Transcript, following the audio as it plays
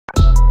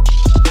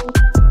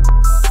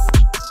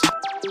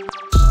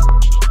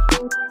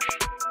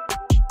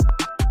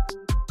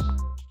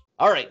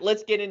All right,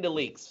 let's get into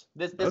leaks.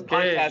 This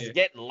Okay. podcast is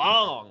getting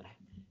long.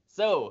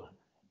 So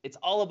it's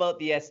all about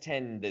the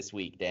S10 this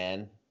week,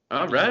 Dan.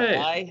 All Do you know right.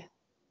 why?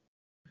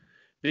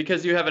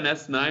 Because you have an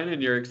S9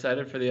 and you're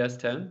excited for the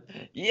S10?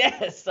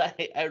 Yes,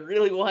 I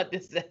really want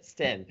this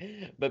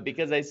S10, but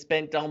because I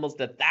spent almost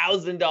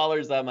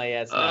 $1,000 on my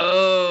S9,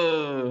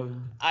 Oh.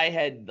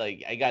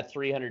 I got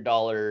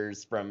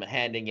 $300 from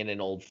handing in an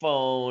old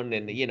phone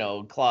and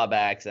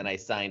clawbacks, and I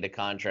signed a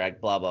contract,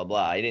 blah blah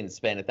blah. I didn't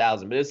spend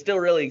 1,000, but it was still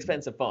a really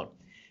expensive phone.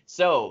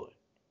 So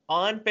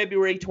on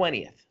February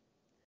 20th,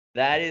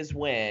 that is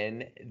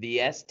when the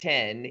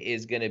S10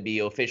 is going to be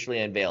officially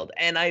unveiled,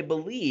 and I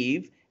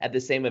believe at the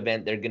same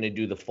event they're going to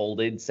do the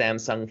folded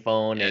Samsung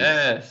phone and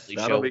Yes, really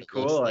that'll show be what it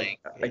looks cool. like.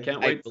 I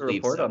can't I wait to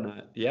believe report so. on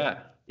that. Yeah.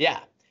 Yeah.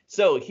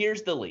 So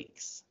here's the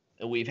leaks.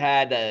 We've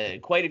had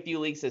quite a few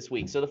leaks this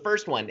week. So the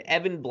first one,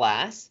 Evan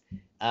Blass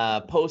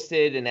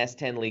posted an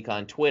S10 leak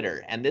on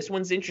Twitter. And this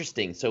one's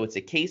interesting. So it's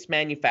a case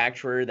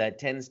manufacturer that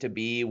tends to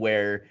be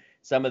where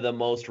some of the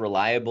most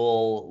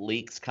reliable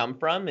leaks come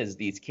from is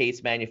these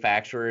case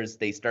manufacturers.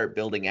 They start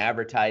building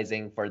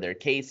advertising for their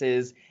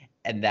cases,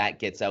 and that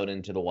gets out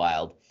into the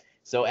wild.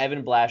 So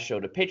Evan Blass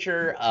showed a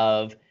picture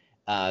of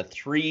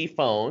three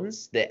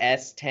phones, the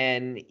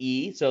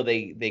S10e. So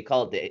they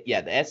call it the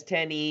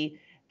S10e,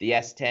 the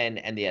S10,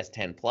 and the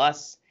S10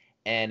 Plus,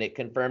 and it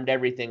confirmed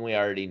everything we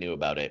already knew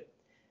about it.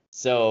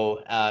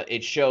 So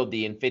it showed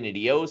the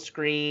Infinity O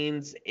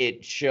screens.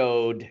 It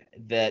showed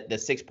that the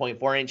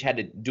 6.4 inch had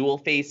a dual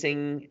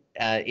facing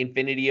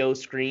Infinity O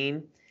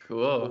screen.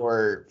 Cool.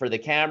 For the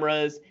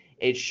cameras.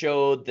 It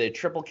showed the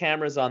triple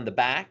cameras on the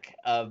back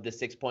of the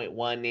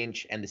 6.1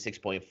 inch and the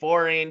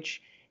 6.4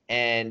 inch.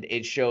 And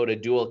it showed a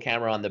dual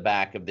camera on the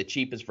back of the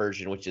cheapest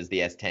version, which is the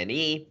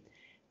S10e.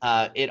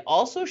 It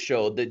also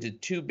showed that the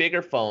two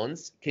bigger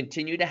phones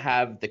continue to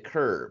have the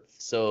curve.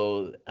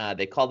 So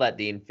they call that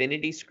the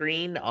infinity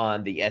screen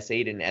on the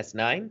S8 and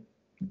S9,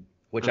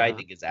 which I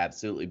think is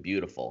absolutely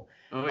beautiful.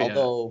 Oh,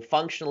 Although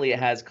functionally it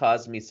has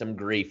caused me some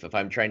grief. If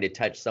I'm trying to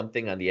touch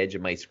something on the edge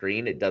of my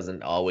screen, it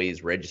doesn't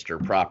always register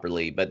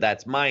properly, but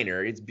that's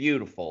minor. It's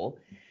beautiful.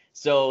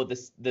 So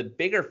the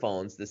bigger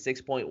phones, the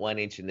 6.1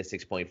 inch and the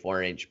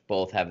 6.4 inch,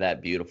 both have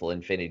that beautiful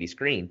infinity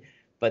screen.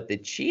 But the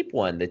cheap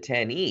one, the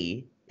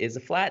 10e, is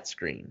a flat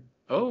screen.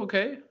 Oh,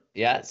 okay.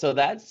 Yeah, so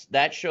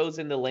that shows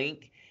in the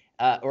link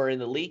or in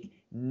the leak.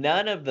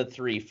 None of the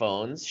three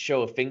phones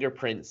show a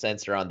fingerprint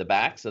sensor on the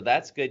back, so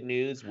that's good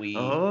news.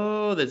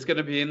 Oh, that's going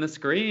to be in the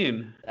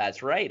screen.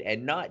 That's right,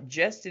 and not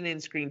just an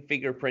in-screen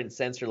fingerprint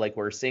sensor like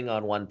we're seeing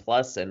on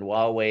OnePlus and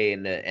Huawei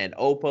and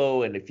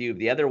Oppo and a few of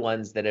the other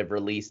ones that have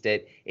released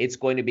it. It's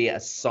going to be a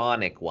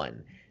sonic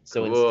one.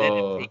 So instead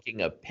of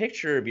taking a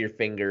picture of your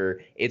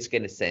finger, it's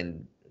going to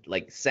send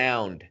like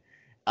sound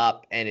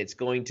up, and it's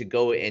going to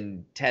go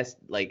and test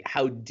like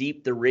how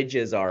deep the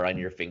ridges are on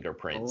your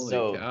fingerprint.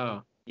 Holy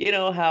cow. You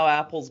know how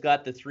Apple's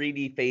got the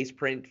 3D face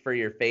print for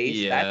your face?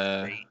 Yeah.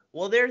 That's great.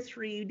 Well, they're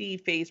 3D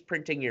face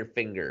printing your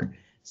finger.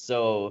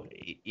 So,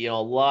 a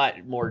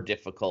lot more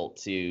difficult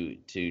to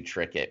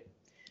trick it.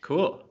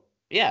 Cool.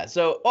 Yeah,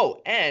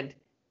 so and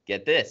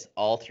get this,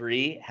 all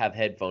three have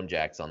headphone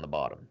jacks on the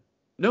bottom.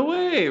 No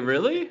way,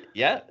 really?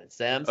 Yeah,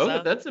 Samsung.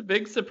 Oh, that's a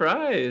big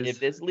surprise. If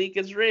this leak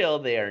is real,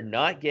 they are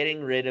not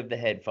getting rid of the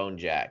headphone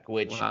jack,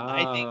 which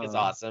I think is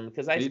awesome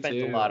because I spent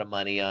a lot of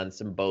money on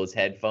some Bose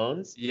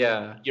headphones.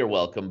 Yeah. You're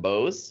welcome,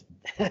 Bose.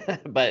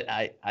 But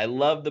I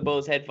love the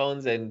Bose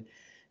headphones, and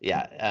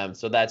yeah,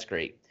 so that's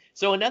great.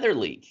 So another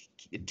leak,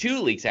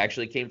 two leaks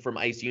actually came from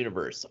Ice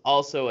Universe,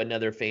 also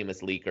another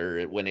famous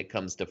leaker when it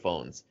comes to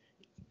phones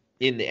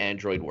in the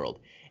Android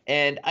world.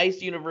 And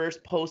Ice Universe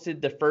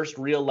posted the first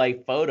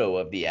real-life photo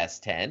of the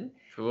S10.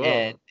 Cool.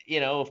 And,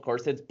 of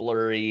course, it's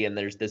blurry, and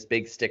there's this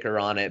big sticker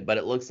on it, but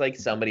it looks like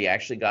somebody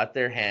actually got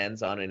their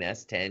hands on an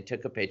S10,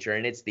 took a picture,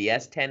 and it's the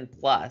S10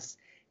 Plus,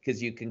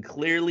 because you can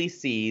clearly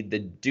see the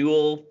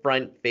dual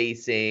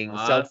front-facing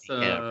selfie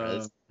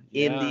cameras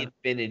in the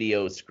Infinity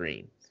O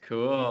screen.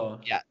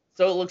 Cool. Yeah,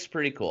 so it looks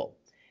pretty cool.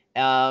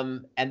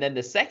 And then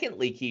the second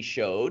leak he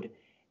showed,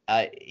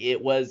 it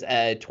was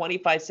a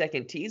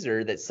 25-second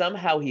teaser that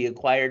somehow he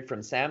acquired from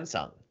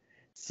Samsung.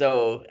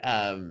 So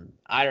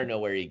I don't know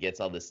where he gets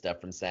all this stuff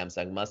from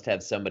Samsung. Must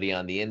have somebody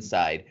on the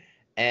inside.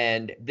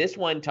 And this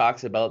one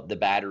talks about the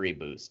battery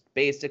boost.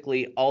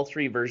 Basically, all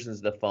three versions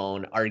of the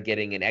phone are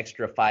getting an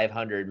extra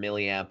 500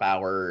 milliamp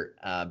hour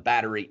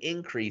battery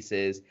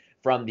increases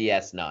from the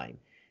S9.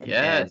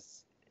 Yes. And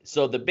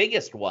so the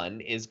biggest one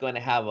is going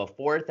to have a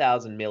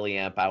 4,000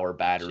 milliamp hour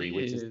battery,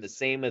 which is the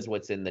same as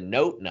what's in the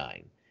Note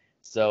 9.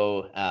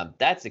 So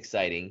that's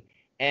exciting.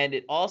 And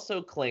it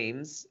also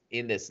claims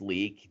in this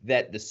leak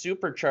that the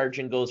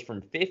supercharging goes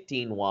from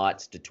 15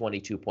 watts to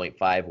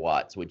 22.5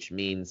 watts, which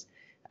means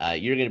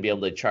you're going to be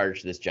able to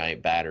charge this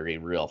giant battery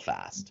real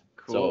fast.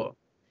 Cool. So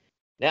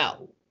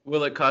now,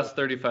 will it cost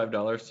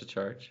 $35 to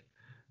charge?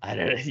 I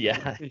don't know.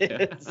 Yeah.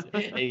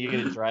 And you're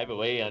going to drive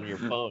away on your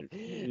phone.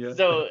 Yeah.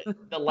 So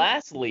the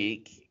last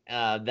leak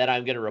that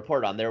I'm going to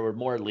report on, there were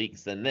more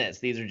leaks than this.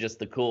 These are just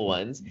the cool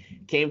ones.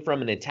 Came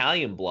from an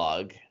Italian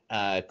blog.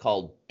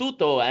 called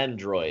Tutto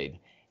Android,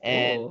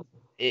 and Oh,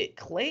 it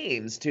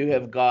claims to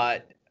have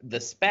got the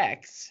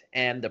specs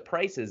and the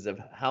prices of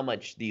how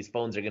much these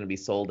phones are going to be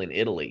sold in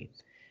Italy.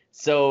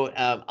 So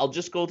I'll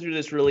just go through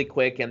this really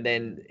quick and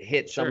then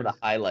hit some of sure. the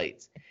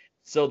highlights.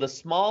 So the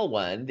small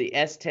one, the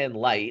S10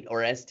 Lite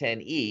or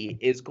S10e,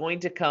 is going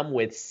to come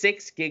with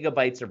 6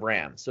 gigabytes of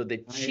RAM. So the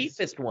Nice.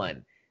 cheapest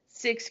one,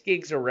 6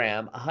 gigs of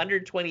RAM,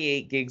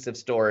 128 gigs of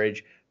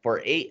storage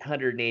for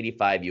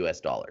 $885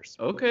 US.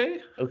 Okay.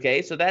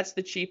 Okay, so that's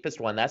the cheapest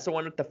one. That's the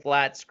one with the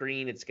flat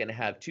screen. It's going to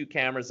have 2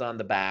 cameras on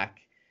the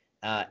back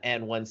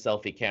and 1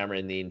 selfie camera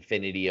in the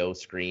Infinity O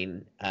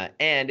screen.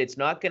 And it's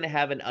not going to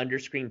have an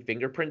underscreen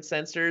fingerprint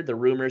sensor. The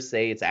rumors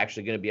say it's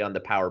actually going to be on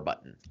the power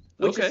button,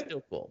 which is Okay.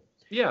 still cool.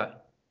 Yeah.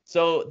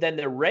 So then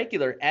the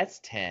regular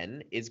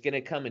S10 is going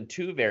to come in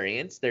 2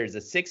 variants. There's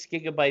a 6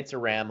 gigabytes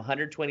of RAM,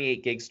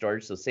 128 gig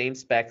storage, so same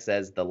specs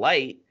as the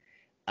Lite,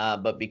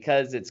 but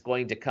because it's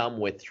going to come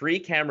with 3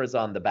 cameras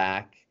on the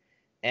back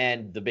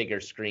and the bigger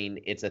screen,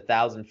 it's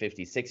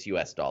 $1,056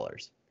 US.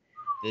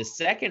 The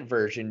second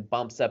version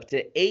bumps up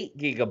to 8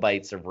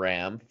 gigabytes of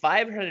RAM,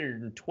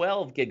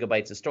 512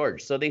 gigabytes of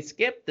storage. So they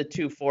skipped the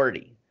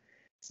 240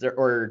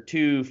 or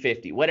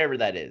 250, whatever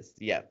that is.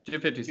 Yeah,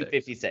 256.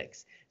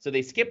 256. So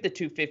they skip the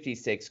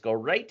 256, go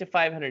right to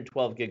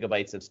 512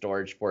 gigabytes of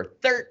storage for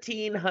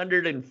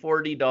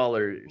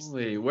 $1,340.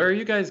 Holy, where are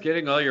you guys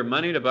getting all your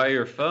money to buy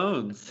your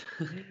phones?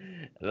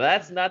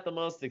 That's not the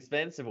most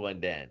expensive one,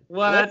 Dan.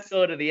 What? Let's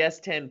go to the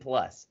S10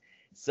 Plus.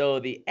 So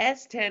the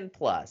S10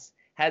 Plus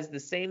has the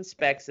same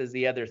specs as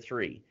the other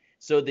 3.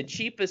 So the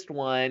cheapest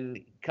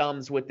one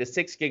comes with the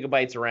 6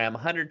 gigabytes of RAM,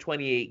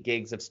 128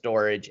 gigs of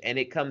storage, and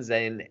it comes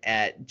in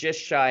at just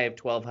shy of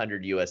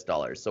 $1,200 US.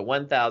 So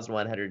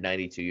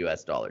 $1,192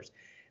 US.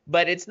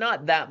 But it's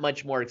not that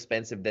much more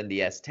expensive than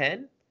the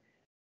S10,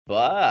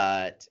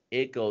 but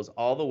it goes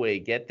all the way,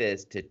 get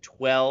this, to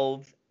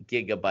 12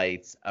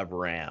 gigabytes of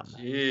RAM.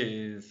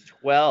 Jeez.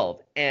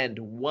 12 and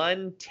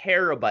 1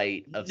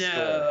 terabyte of storage.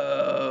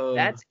 No.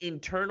 That's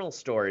internal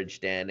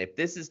storage, Dan, if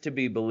this is to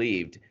be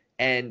believed.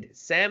 And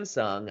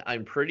Samsung,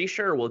 I'm pretty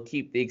sure, will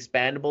keep the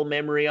expandable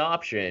memory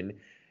option.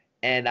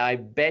 And I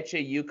bet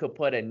you could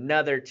put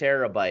another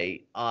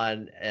terabyte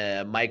on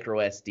a micro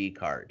SD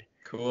card.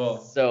 Cool.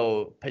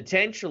 So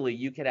potentially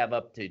you could have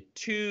up to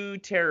 2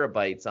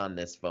 terabytes on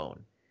this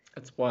phone.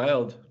 That's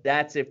wild.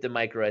 That's if the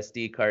micro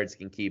SD cards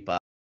can keep up.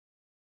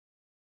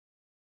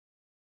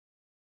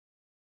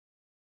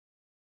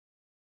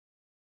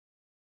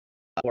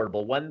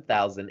 Affordable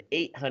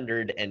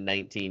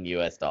 $1,819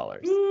 US.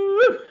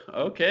 Woo!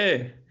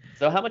 Okay.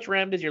 So how much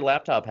RAM does your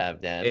laptop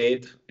have, Dan?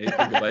 8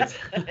 gigabytes.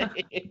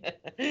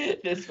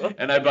 This one,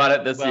 And I bought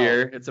it this 12.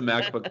 year. It's a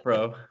MacBook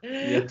Pro.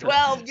 Yeah.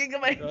 12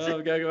 gigabytes.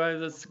 12 gigabytes.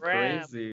 That's RAM. crazy.